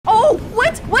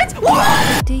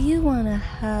Do you want a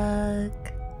hug?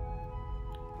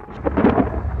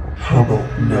 How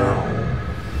about now?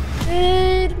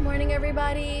 Good morning,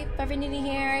 everybody. Forever Nenaa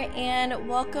here, and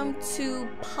welcome to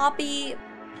Poppy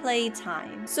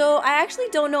Playtime. So I actually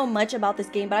don't know much about this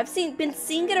game, but I've been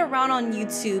seeing it around on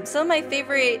YouTube. Some of my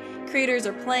favorite creators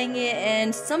are playing it,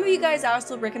 and some of you guys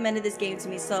also recommended this game to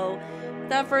me. So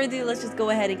without further ado, let's just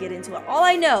go ahead and get into it. All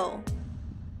I know,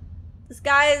 this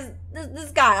guy,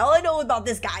 all I know about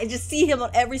this guy is just see him on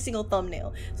every single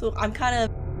thumbnail. So I'm kind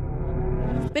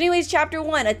of... But anyways, chapter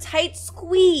 1, a tight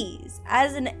squeeze.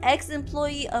 As an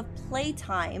ex-employee of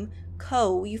Playtime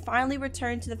Co., you finally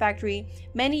returned to the factory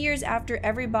many years after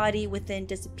everybody within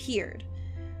disappeared.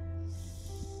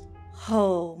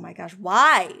 Oh my gosh,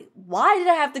 why? Why did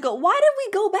I have to go? Why did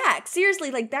we go back?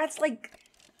 Seriously, like that's like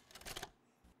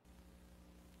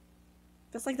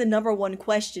the #1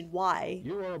 question, why?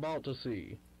 You are about to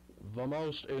see the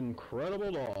most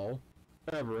incredible doll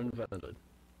ever invented.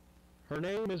 Her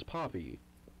name is Poppy,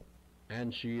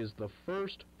 and she is the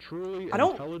first truly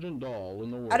intelligent doll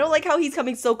in the world. I don't like how he's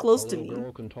coming so close to me. The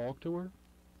girl can talk to her.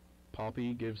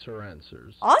 Poppy gives her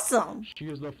answers. Awesome. She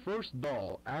is the first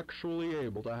doll actually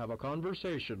able to have a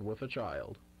conversation with a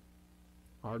child.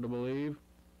 Hard to believe?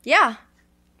 Yeah.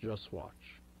 Just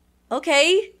watch.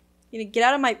 Okay. You know, get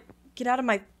out of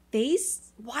my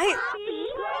face? Why?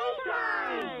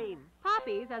 Playtime!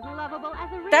 Poppy's as lovable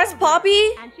as a real That's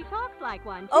Poppy? and she talks like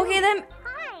one, too. Okay, then.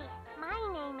 Hi,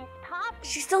 my name is Poppy.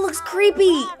 She still looks creepy.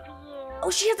 I love you.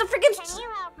 Oh, she has a freaking... Can you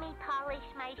help me polish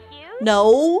my shoes?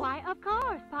 No. Why, of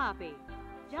course, Poppy.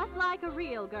 Just like a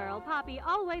real girl, Poppy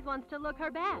always wants to look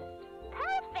her best.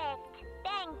 Perfect.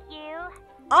 Thank you.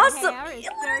 Awesome. Hair is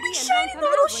Look sturdy at and shiny won't come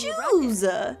little out when you brush shoes.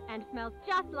 it, and smells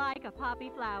just like a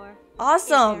poppy flower. Is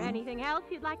Awesome. there anything else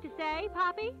you'd like to say,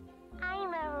 Poppy?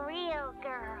 I'm a real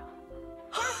girl.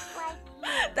 Just like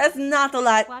you. That's not the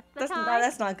last. What's the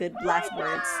That's not good last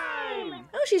words.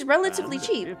 Oh, she's relatively And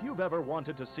cheap. If you've ever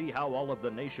wanted to see how all of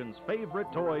the nation's favorite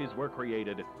toys were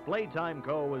created, Playtime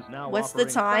Co. is now What's the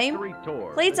offering time? factory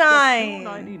tours. Playtime. It's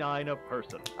just $2.99 a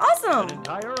person. Awesome. An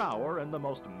entire hour in the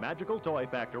most magical toy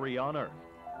factory on Earth.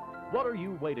 What are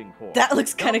you waiting for? That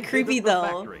looks kind of Come creepy visit the though.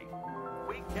 factory.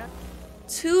 We can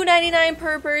 $2.99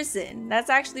 per person. That's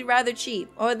actually rather cheap.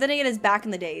 Or then again, it's back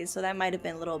in the days, so that might have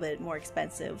been a little bit more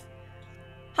expensive.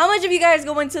 How much of you guys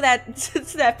go into that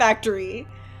to that factory?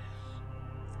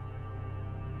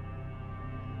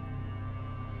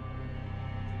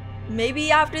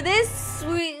 Maybe after this,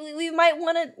 we might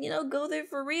want to, you know, go there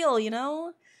for real, you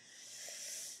know?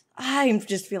 I'm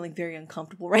just feeling very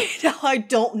uncomfortable right now. I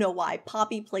don't know why.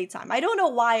 Poppy Playtime. I don't know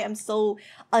why I'm so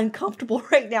uncomfortable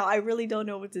right now. I really don't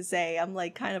know what to say. I'm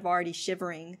like kind of already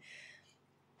shivering.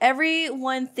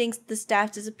 Everyone thinks the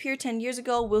staff disappeared 10 years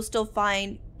ago. We'll still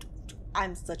find...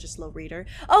 I'm such a slow reader.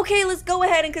 Okay, let's go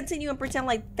ahead and continue and pretend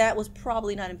like that was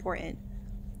probably not important.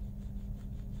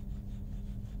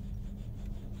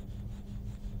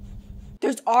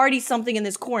 There's already something in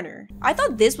this corner. I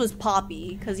thought this was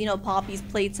Poppy, because, you know, Poppy's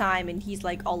Playtime and he's,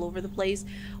 like, all over the place.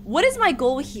 What is my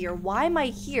goal here? Why am I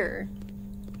here?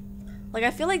 Like, I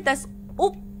feel like that's...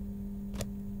 Oh!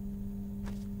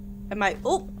 Am I...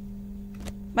 Oh!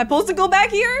 Am I supposed to go back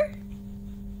here?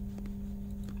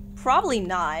 Probably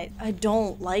not. I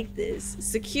don't like this.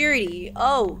 Security.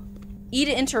 Oh. E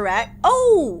to interact.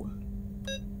 Oh!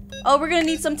 Oh, we're gonna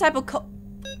need some type of code.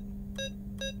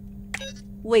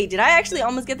 Wait, did I actually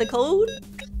almost get the code?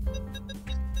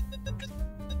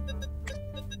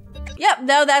 Yep,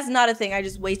 no, that's not a thing. I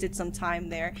just wasted some time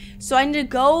there. So I need to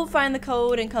go find the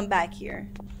code and come back here.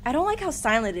 I don't like how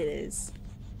silent it is.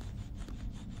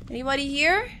 Anybody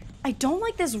here? I don't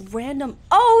like this random...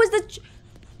 Oh, is the...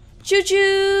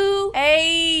 Choo-choo!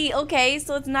 Hey, okay,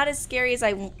 so it's not as scary as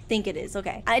I think it is.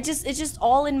 Okay. It's just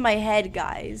all in my head,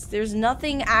 guys. There's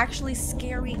nothing actually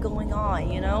scary going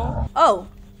on, you know? Oh.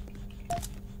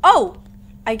 Oh!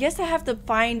 I guess I have to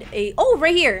find a... Oh,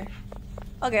 right here!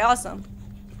 Okay, awesome.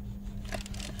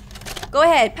 Go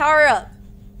ahead, power up.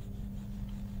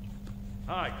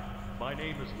 Hi, my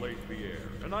name is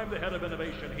Becare, and I'm the head of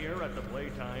innovation here at the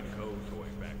Playtime Co. Toy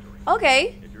Factory.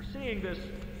 Okay. If you're seeing this,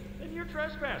 then you're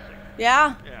trespassing.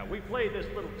 Yeah. Yeah, we play this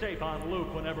little tape on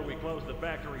loop whenever we close the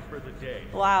factory for the day.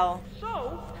 Wow.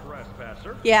 So,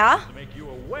 trespasser, Yeah? to make you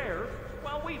aware,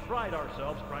 while we pride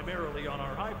ourselves primarily on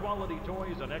our high-quality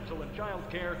toys and excellent child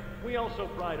care, we also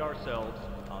pride ourselves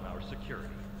on our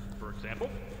security. For example,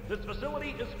 this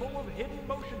facility is full of hidden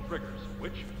motion triggers,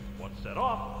 which, once set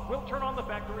off, will turn on the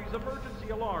factory's emergency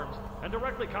alarms and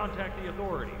directly contact the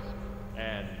authorities.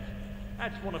 And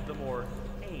that's one of the more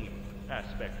tame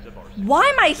aspects of our security. Why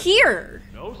am I here?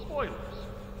 No spoilers.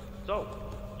 So,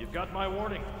 you've got my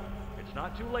warning. It's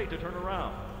not too late to turn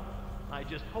around. I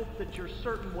just hope that you're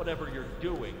certain whatever you're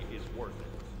doing is worth it.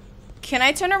 Can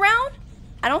I turn around?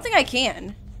 I don't think I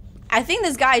can. I think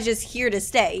this guy's just here to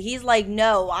stay. He's like,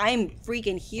 no, I'm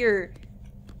freaking here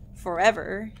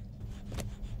forever.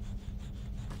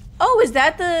 Oh, is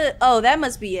that the... Oh, that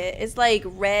must be it. It's like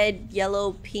red,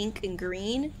 yellow, pink, and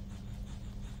green.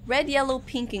 Red, yellow,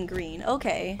 pink, and green.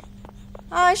 Okay.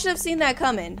 Oh, I should have seen that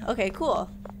coming. Okay, cool.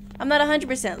 I'm not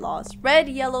 100% lost. Red,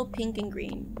 yellow, pink, and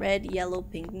green. Red, yellow,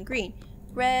 pink, and green.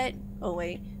 Red... Oh,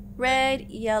 wait. Red,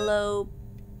 yellow,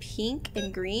 pink,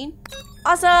 and green.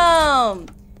 Awesome!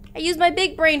 I used my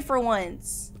big brain for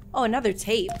once. Oh, another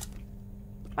tape.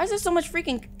 Why is there so much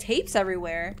freaking tapes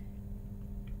everywhere?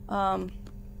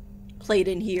 Plate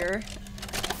in here.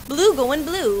 Blue going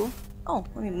blue. Oh,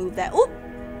 let me move that. Oop!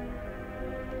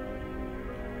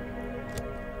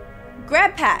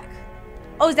 GrabPack.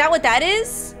 Oh, is that what that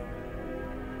is?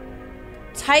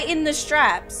 Tighten the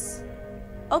straps.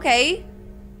 Okay.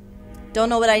 Don't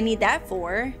know what I need that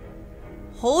for.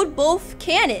 Hold both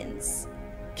cannons.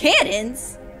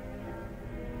 Cannons?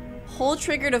 Hold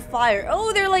trigger to fire.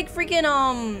 Oh, they're like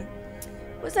freaking,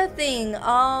 what's that thing?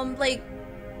 Like,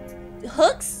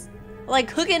 hooks? Like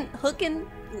hooking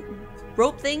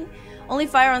rope thing? Only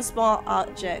fire on small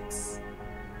objects.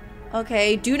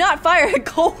 Okay, do not fire at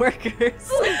co-workers.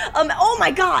 Oh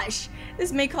my gosh.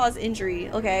 This may cause injury.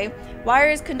 Okay. Wire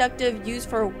is conductive, used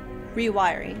for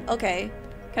rewiring. Okay.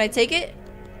 Can I take it?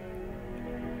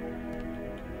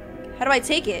 How do I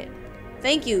take it?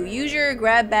 Thank you. Use your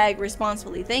grab bag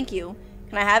responsibly. Thank you.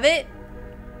 Can I have it?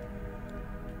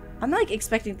 I'm like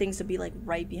expecting things to be like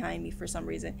right behind me for some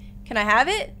reason. Can I have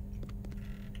it?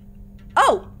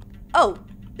 Oh! Oh!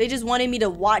 They just wanted me to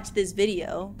watch this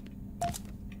video.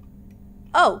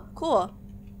 Oh, cool.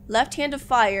 Left hand to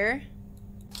fire.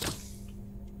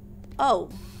 Oh.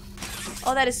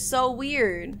 Oh, that is so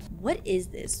weird. What is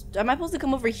this? Am I supposed to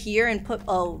come over here and put...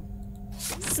 Oh.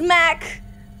 Smack!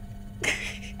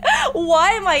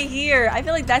 Why am I here? I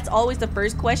feel like that's always the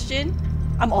first question.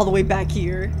 I'm all the way back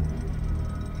here.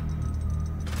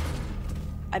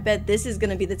 I bet this is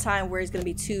gonna be the time where it's gonna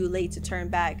be too late to turn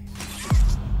back.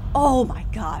 Oh my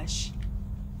gosh.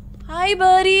 Hi,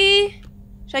 buddy.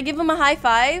 Should I give him a high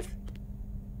five?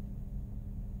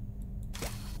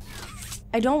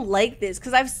 I don't like this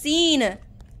because I've seen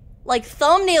like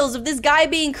thumbnails of this guy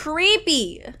being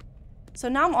creepy. So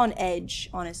now I'm on edge,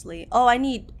 honestly. Oh, I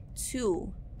need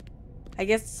 2. I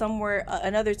guess somewhere,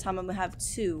 another time I'm gonna have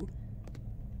 2.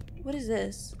 What is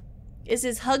this? Is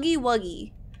this Huggy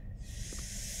Wuggy?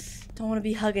 Don't want to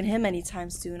be hugging him anytime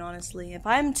soon, honestly. If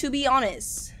I'm to be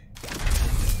honest.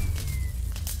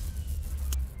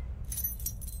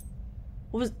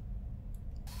 What was...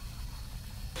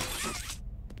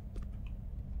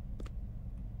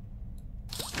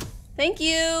 Thank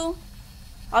you.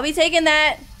 I'll be taking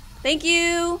that. Thank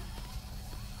you.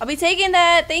 I'll be taking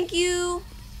that. Thank you.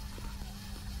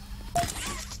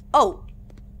 Oh.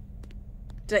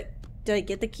 Did I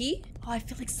get the key? Oh, I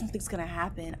feel like something's gonna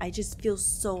happen. I just feel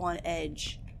so on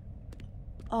edge.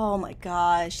 Oh my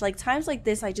gosh. Like times like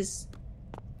this, I just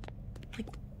like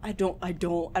I don't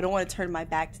want to turn my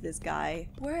back to this guy.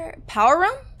 Where? Power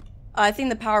room? I think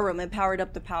the power room. It powered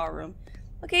up the power room.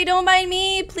 Okay, don't mind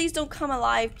me. Please don't come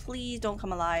alive. Please don't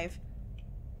come alive.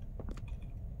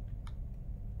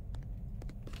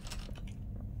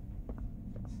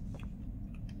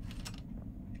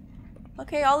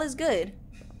 Okay, all is good.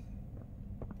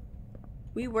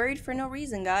 We worried for no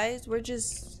reason, guys. We're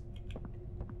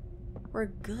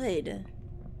good.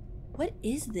 What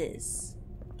is this?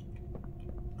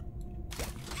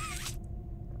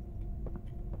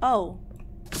 Oh.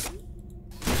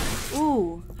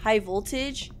 Ooh, high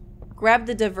voltage. Grab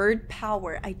the divert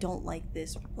power. I don't like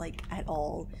this, like, at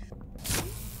all.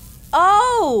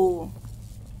 Oh!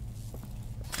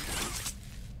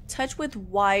 Touch with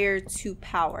wire to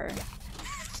power.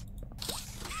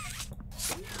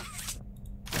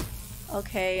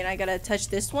 Okay, and I gotta touch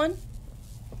this one?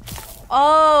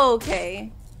 Oh,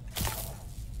 okay.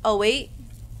 Oh, wait.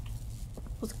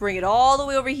 Let's bring it all the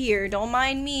way over here. Don't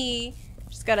mind me.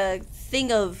 Just got a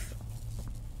thing of...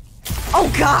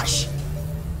 Oh, gosh!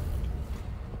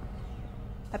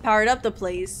 I powered up the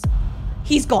place.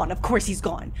 He's gone. Of course he's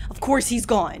gone. Of course he's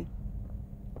gone.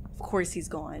 Of course he's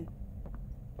gone.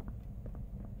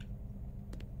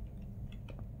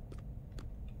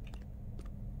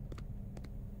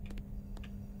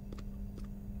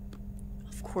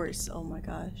 Of course. Oh my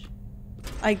gosh.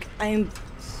 I'm...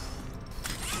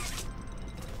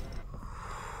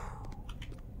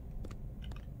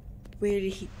 Where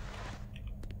did he...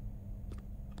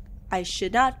 I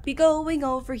should not be going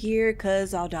over here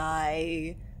because I'll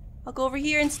die. I'll go over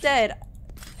here instead.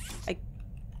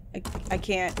 I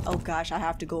can't. Oh gosh, I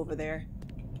have to go over there.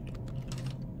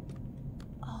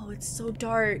 Oh, it's so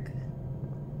dark.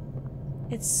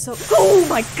 It's so... Oh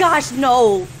my gosh,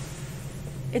 no!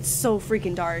 It's so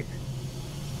freaking dark.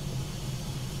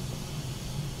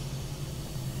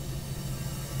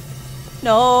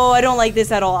 No, I don't like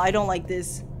this at all. I don't like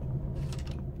this.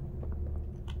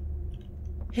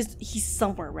 He's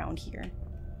somewhere around here.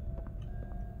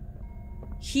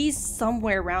 He's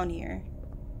somewhere around here.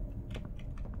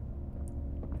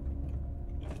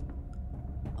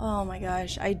 Oh my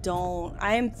gosh, I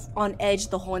am on edge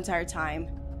the whole entire time.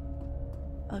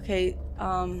 Okay,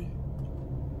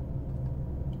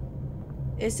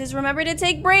 it says remember to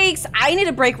take breaks. I need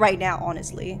a break right now,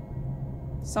 honestly.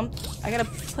 I gotta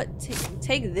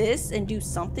take this and do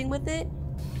something with it.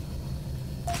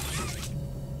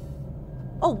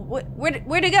 Oh, where'd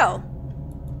it go?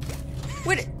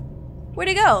 Where'd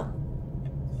it go?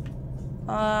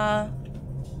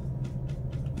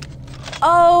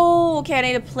 Oh, okay, I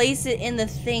need to place it in the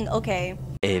thing. Okay.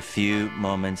 A few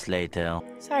moments later.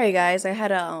 Sorry guys, I had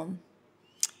to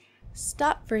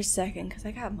stop for a second because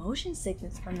I got motion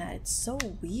sickness from that. It's so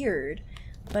weird.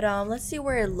 But let's see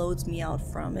where it loads me out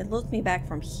from. It loads me back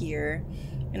from here.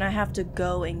 And I have to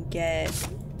go and get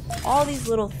all these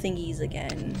little thingies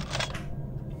again.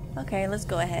 Okay, let's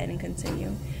go ahead and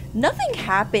continue. Nothing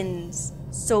happens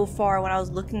so far when I was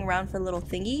looking around for little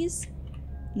thingies.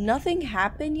 Nothing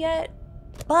happened yet,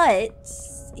 but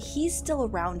he's still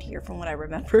around here from what I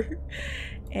remember.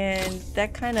 And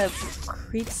that kind of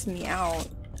creeps me out.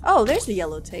 Oh, there's the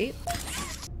yellow tape.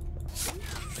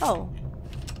 Oh.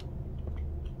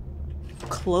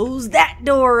 Close that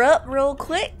door up real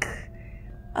quick.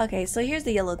 Okay, so here's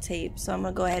the yellow tape. So I'm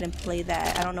gonna go ahead and play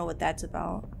that. I don't know what that's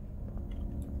about.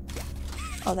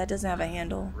 Oh, that doesn't have a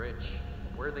handle. Rich,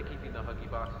 where are they keeping the Huggy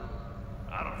boxes?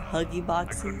 I don't know. Huggy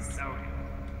boxes? I couldn't tell you.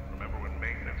 Remember when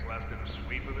maintenance left did a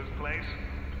sweep of this place?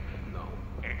 No.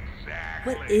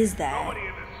 Exactly. What is that? Nobody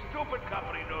in this stupid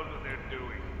company knows what they're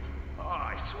doing. Oh,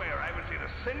 I swear, I haven't seen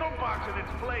a single box in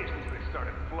its place since they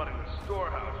started flooding the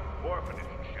storehouse with orphanage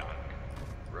junk.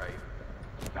 Right.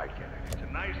 I get it. It's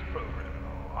a nice program and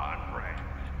all, on brand.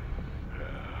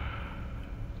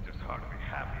 It's just hard to be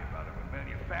happy about it when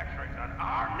manufacturing's on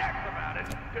our necks about it,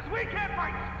 because we can't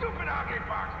find stupid Huggy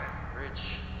boxes. Rich.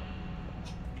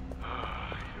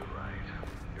 You're right.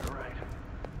 You're right.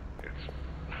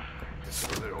 It's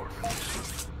for the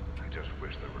orphans. I just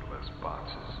wish there were less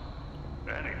boxes.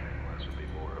 Anything less would be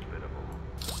more habitable.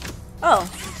 Oh,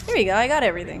 here we go. I got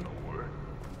everything.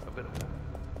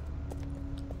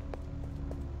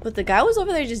 But the guy was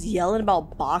over there just yelling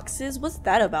about boxes? What's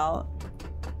that about?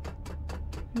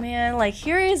 Man, like,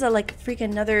 here is a, like,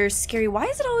 freaking another scary... Why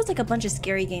is it always, like, a bunch of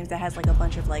scary games that has, like, a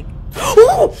bunch of, like...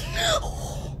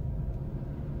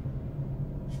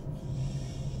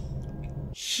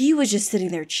 He was just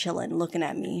sitting there chilling, looking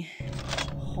at me.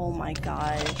 Oh my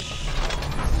gosh.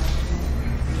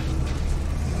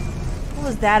 What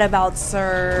was that about,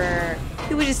 sir?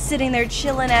 He was just sitting there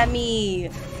chilling at me.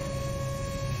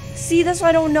 See, that's why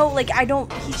I don't know. Like,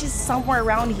 he's just somewhere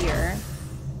around here.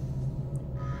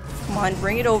 Come on,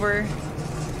 bring it over.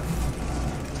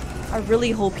 I really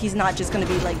hope he's not just gonna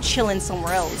be, like, chilling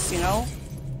somewhere else, you know?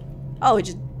 Oh, it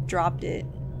just dropped it.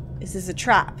 Is this a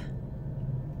trap?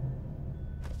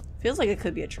 Feels like it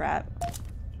could be a trap.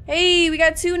 Hey, we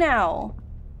got 2 now.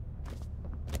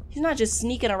 He's not just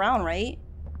sneaking around, right?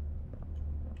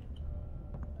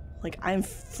 Like, I'm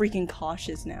freaking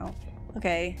cautious now.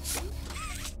 Okay.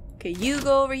 Okay, you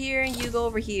go over here and you go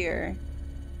over here.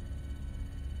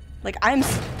 Like, oh,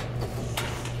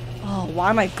 why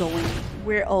am I going?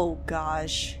 Where? Oh,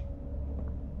 gosh.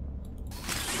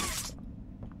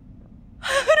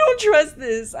 I don't trust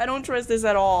this. I don't trust this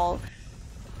at all.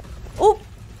 Oh!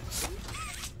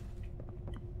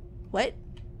 What?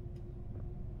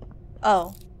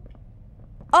 Oh.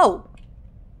 Oh!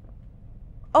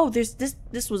 Oh, there's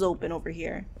this was open over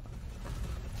here.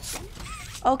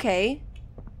 Okay.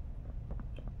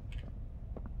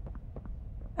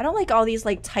 I don't like all these,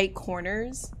 like, tight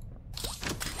corners.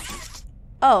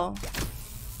 Oh.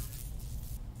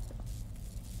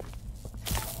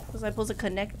 Was I supposed to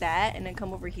connect that and then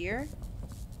come over here?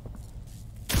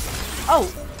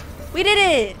 Oh! We did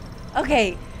it!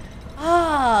 Okay.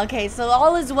 Ah, okay, so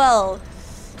all is well.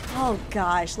 Oh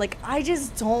gosh, like, I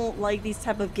just don't like these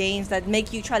type of games that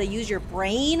make you try to use your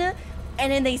brain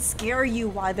and then they scare you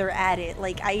while they're at it.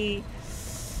 Like,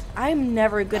 I'm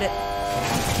never good at...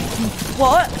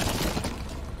 What?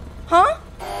 Huh?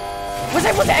 Was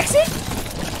I supposed to exit?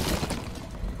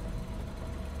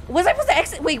 Was I supposed to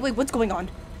exit? Wait, what's going on?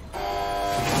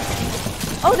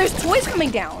 Oh, there's toys coming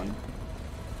down.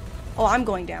 Oh, I'm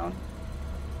going down.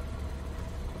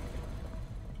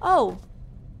 Oh.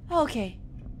 Okay.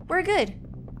 We're good.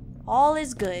 All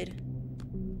is good.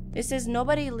 It says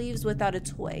nobody leaves without a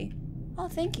toy. Oh,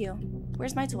 thank you.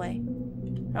 Where's my toy? I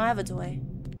don't have a toy.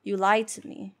 You lied to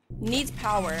me. Needs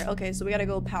power. Okay, so we gotta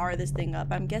go power this thing up.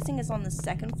 I'm guessing it's on the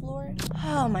 2nd floor.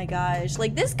 Oh my gosh.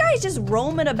 Like, this guy's just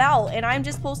roaming about and I'm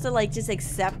just supposed to, like, just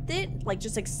accept it? Like,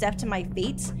 just accept my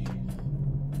fate?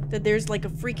 That there's, like, a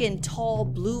freaking tall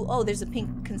blue... Oh, there's a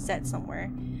pink cassette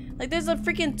somewhere. Like, there's a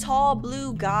freaking tall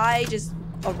blue guy just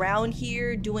around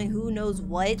here doing who knows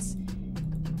what.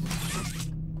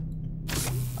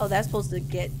 Oh, that's supposed to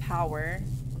get power.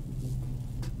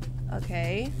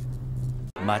 Okay.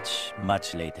 Much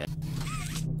later.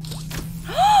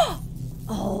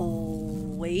 Oh,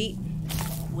 wait.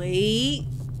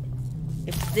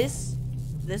 If this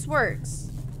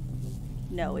works.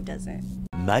 No, it doesn't.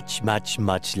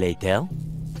 Much later.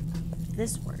 If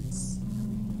this works.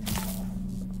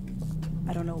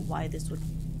 I don't know why this would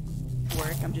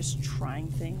work. I'm just trying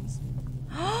things.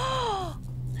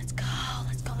 Let's go.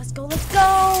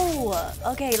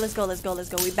 Okay, let's go.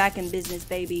 We back in business,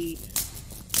 baby.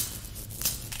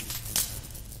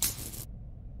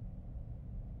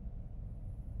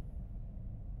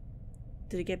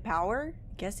 Did it get power?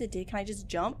 Guess it did. Can I just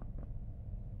jump?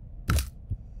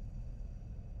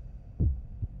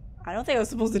 I don't think I was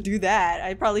supposed to do that.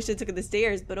 I probably should have taken the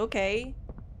stairs, but okay.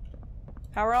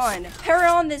 Power on. Power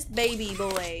on this baby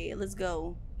boy. Let's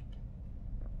go.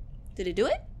 Did it do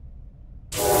it?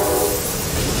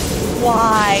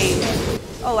 Why?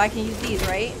 Oh, I can use these,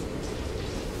 right?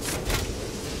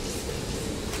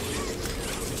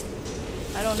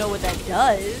 I don't know what that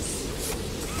does.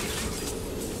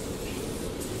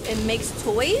 It makes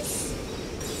toys?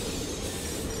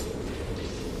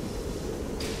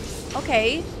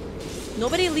 Okay.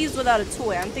 Nobody leaves without a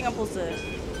toy. I think I'm supposed to...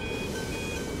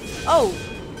 Oh.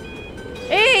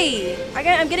 Hey!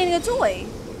 I'm getting a toy.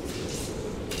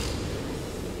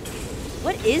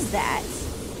 What is that?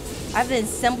 I have to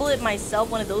assemble it myself,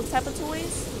 one of those type of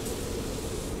toys?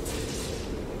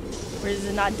 Or is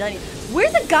it not done yet?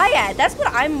 Where's the guy at? That's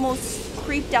what I'm most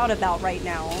creeped out about right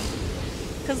now.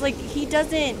 Because, like, he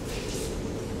doesn't...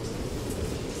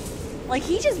 Like,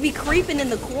 he just be creeping in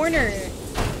the corner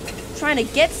trying to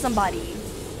get somebody,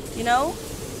 you know?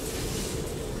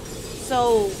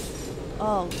 So...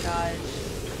 Oh, gosh.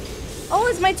 Oh,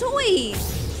 it's my toy!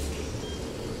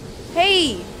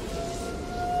 Hey!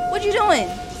 What you doing?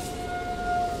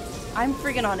 I'm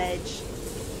freaking on edge.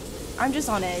 I'm just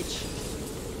on edge.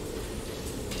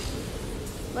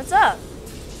 What's up?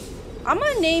 I'm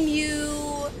gonna name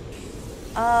you...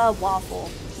 Waffle.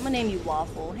 I'm gonna name you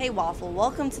Waffle. Hey, Waffle.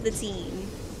 Welcome to the team.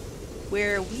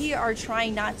 Where we are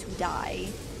trying not to die.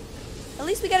 At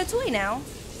least we got a toy now.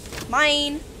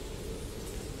 Mine.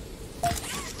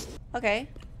 Okay.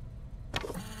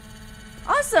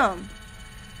 Awesome.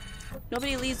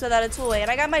 Nobody leaves without a toy.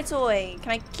 And I got my toy.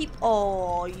 Can I keep...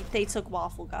 Oh, they took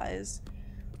Waffle, guys.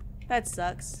 That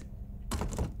sucks.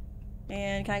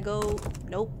 And can I go...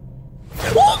 Nope.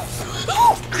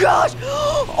 Oh gosh!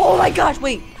 Oh my gosh,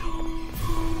 wait.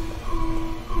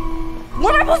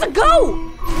 Where am I supposed to go?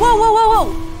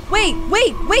 Whoa. Wait.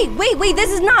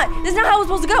 This is not how it's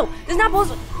supposed to go. This is not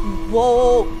supposed to...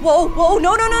 Whoa.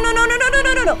 No.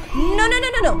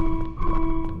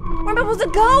 Where am I supposed to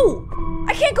go?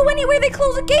 I can't go anywhere. They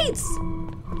close the gates.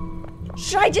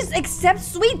 Should I just accept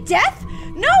sweet death?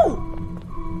 No.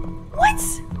 What?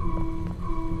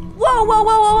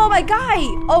 Whoa, my guy.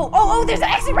 Oh, there's an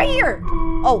exit right here.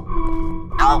 Oh.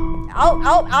 Out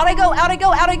I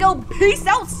go. Peace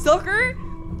out, sucker.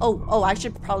 Oh, I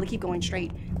should probably keep going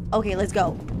straight. Okay, let's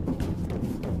go.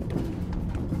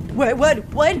 What?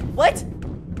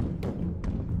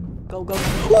 Go.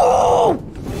 Whoa!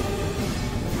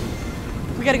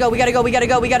 We gotta go.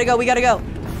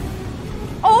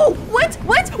 Oh, what?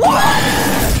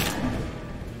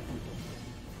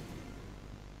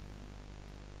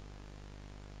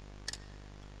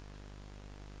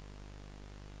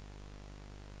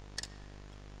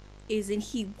 Isn't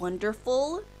he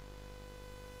wonderful?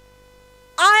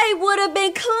 I would have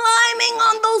been climbing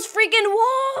on those freaking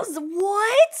walls.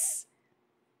 What?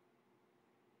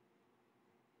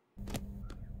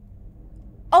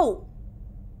 Oh.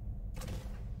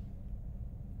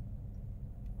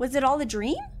 Was it all a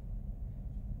dream?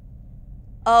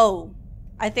 Oh.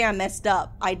 I think I messed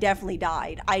up. I definitely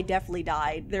died.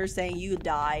 They're saying you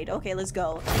died. Okay, let's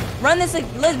go. Run this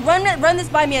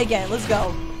by me again. Let's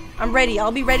go. I'm ready.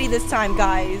 I'll be ready this time,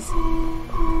 guys.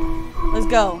 Let's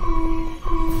go.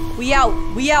 We out.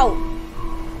 We out.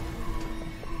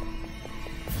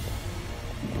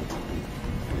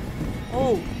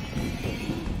 Oh.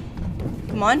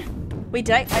 Come on. Wait,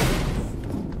 did I...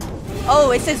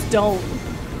 Oh, it says don't.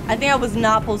 I think I was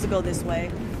not supposed to go this way.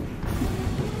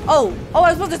 Oh. Oh,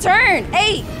 I was supposed to turn.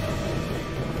 Hey.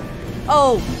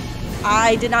 Oh.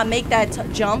 I did not make that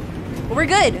jump. But we're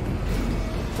good.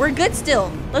 We're good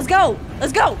still. Let's go.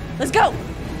 Let's go. Let's go.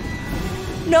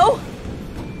 No.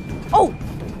 Oh.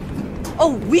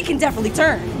 Oh, we can definitely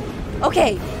turn.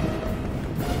 Okay.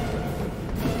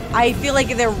 I feel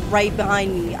like they're right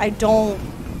behind me. I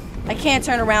can't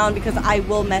turn around because I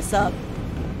will mess up.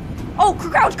 Oh,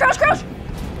 crouch, crouch, crouch.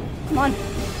 Come on.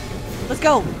 Let's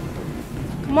go.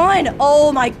 Come on.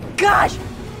 Oh my gosh.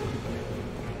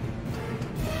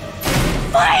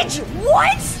 Fudge!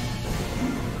 What?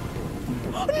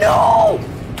 No!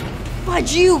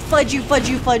 Fudge you, fudge you, fudge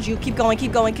you, fudge you. Keep going,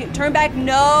 keep going. Turn back.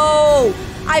 No!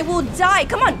 I will die.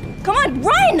 Come on. Come on.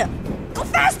 Run! Go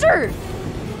faster!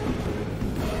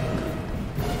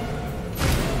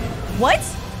 What?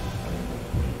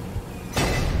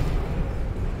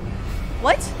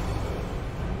 What?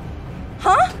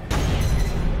 Huh?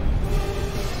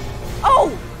 Oh!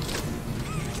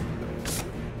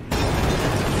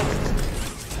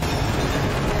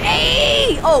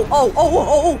 Hey! Oh, oh, oh,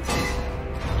 oh, oh.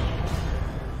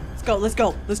 Let's go, let's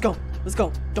go, let's go, let's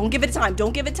go. Don't give it time,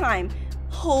 don't give it time.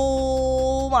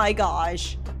 Oh my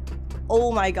gosh.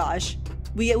 Oh my gosh.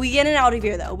 We getting out of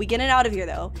here though. We getting out of here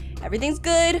though. Everything's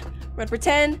good. We're gonna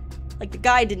pretend like the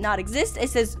guy did not exist. It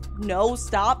says, no,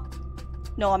 stop.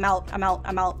 No, I'm out, I'm out,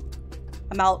 I'm out.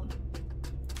 I'm out.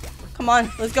 Come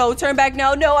on, let's go. Turn back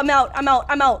now. No, I'm out, I'm out,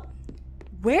 I'm out.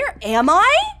 Where am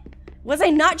I? Was I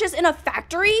not just in a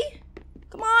factory?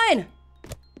 Come on.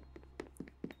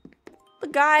 The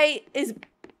guy is...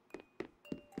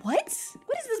 What?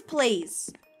 What is this place?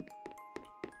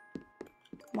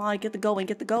 Come on, get the going,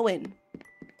 get the going.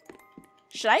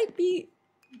 Should I be,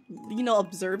 you know,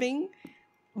 observing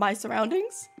my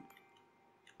surroundings?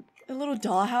 A little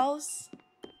dollhouse?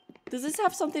 Does this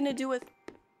have something to do with...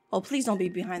 Oh, please don't be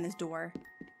behind this door.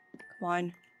 Come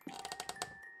on.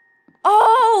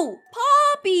 Oh!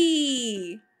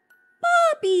 Poppy!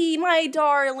 Poppy, my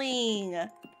darling!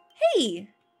 Hey!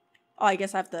 Oh, I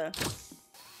guess I have to...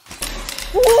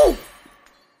 Whoa!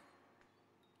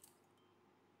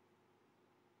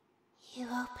 You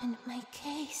opened my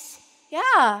case.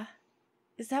 Yeah.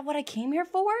 Is that what I came here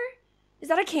for? Is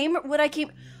that what I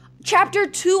came... Chapter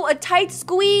 2, a tight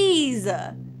squeeze!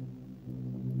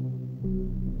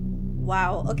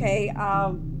 Wow, okay,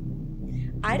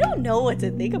 I don't know what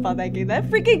to think about that game. That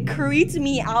freaking creeped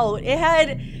me out. It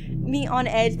had me on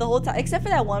edge the whole time, except for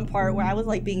that one part where I was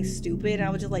like being stupid and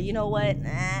I was just like, you know what,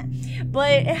 nah.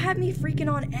 But it had me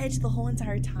freaking on edge the whole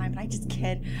entire time, and I just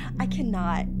can't, I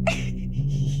cannot.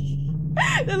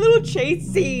 The little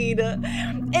chase scene,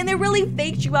 and they really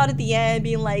faked you out at the end,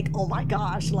 being like, oh my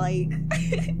gosh, like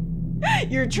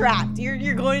you're trapped,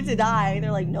 you're going to die. And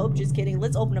they're like, nope, just kidding,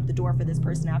 let's open up the door for this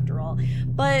person after all.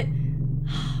 But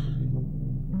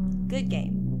good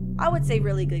game. I would say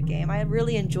really good game. I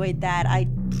really enjoyed that.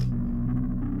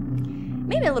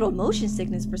 Maybe a little motion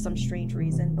sickness for some strange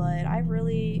reason, but I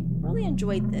really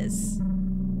enjoyed this.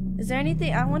 Is there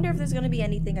anything? I wonder if there's going to be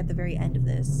anything at the very end of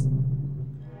this.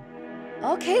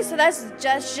 Okay, so that's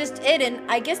just it, and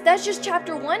I guess that's just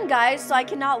chapter 1, guys, so I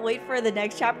cannot wait for the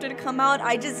next chapter to come out.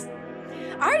 I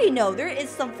already know there is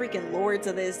some freaking lore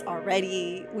to this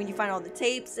already when you find all the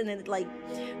tapes, and then like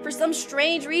for some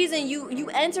strange reason you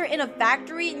enter in a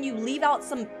factory and you leave out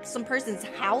some person's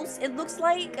house. It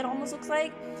almost looks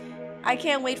like. I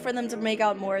can't wait for them to make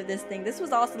out more of this thing. This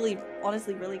was honestly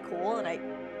really cool, and I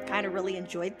kind of really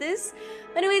enjoyed this.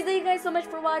 Anyways, thank you guys so much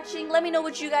for watching. Let me know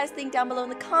what you guys think down below in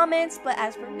the comments, but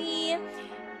as for me,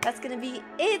 that's gonna be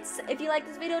it. If you like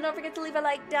this video, don't forget to leave a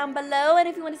like down below, and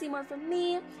if you want to see more from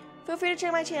me, feel free to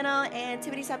check my channel and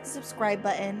tap the subscribe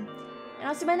button, and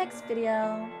I'll see you in my next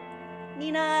video.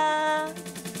 Nenaa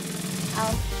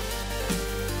out.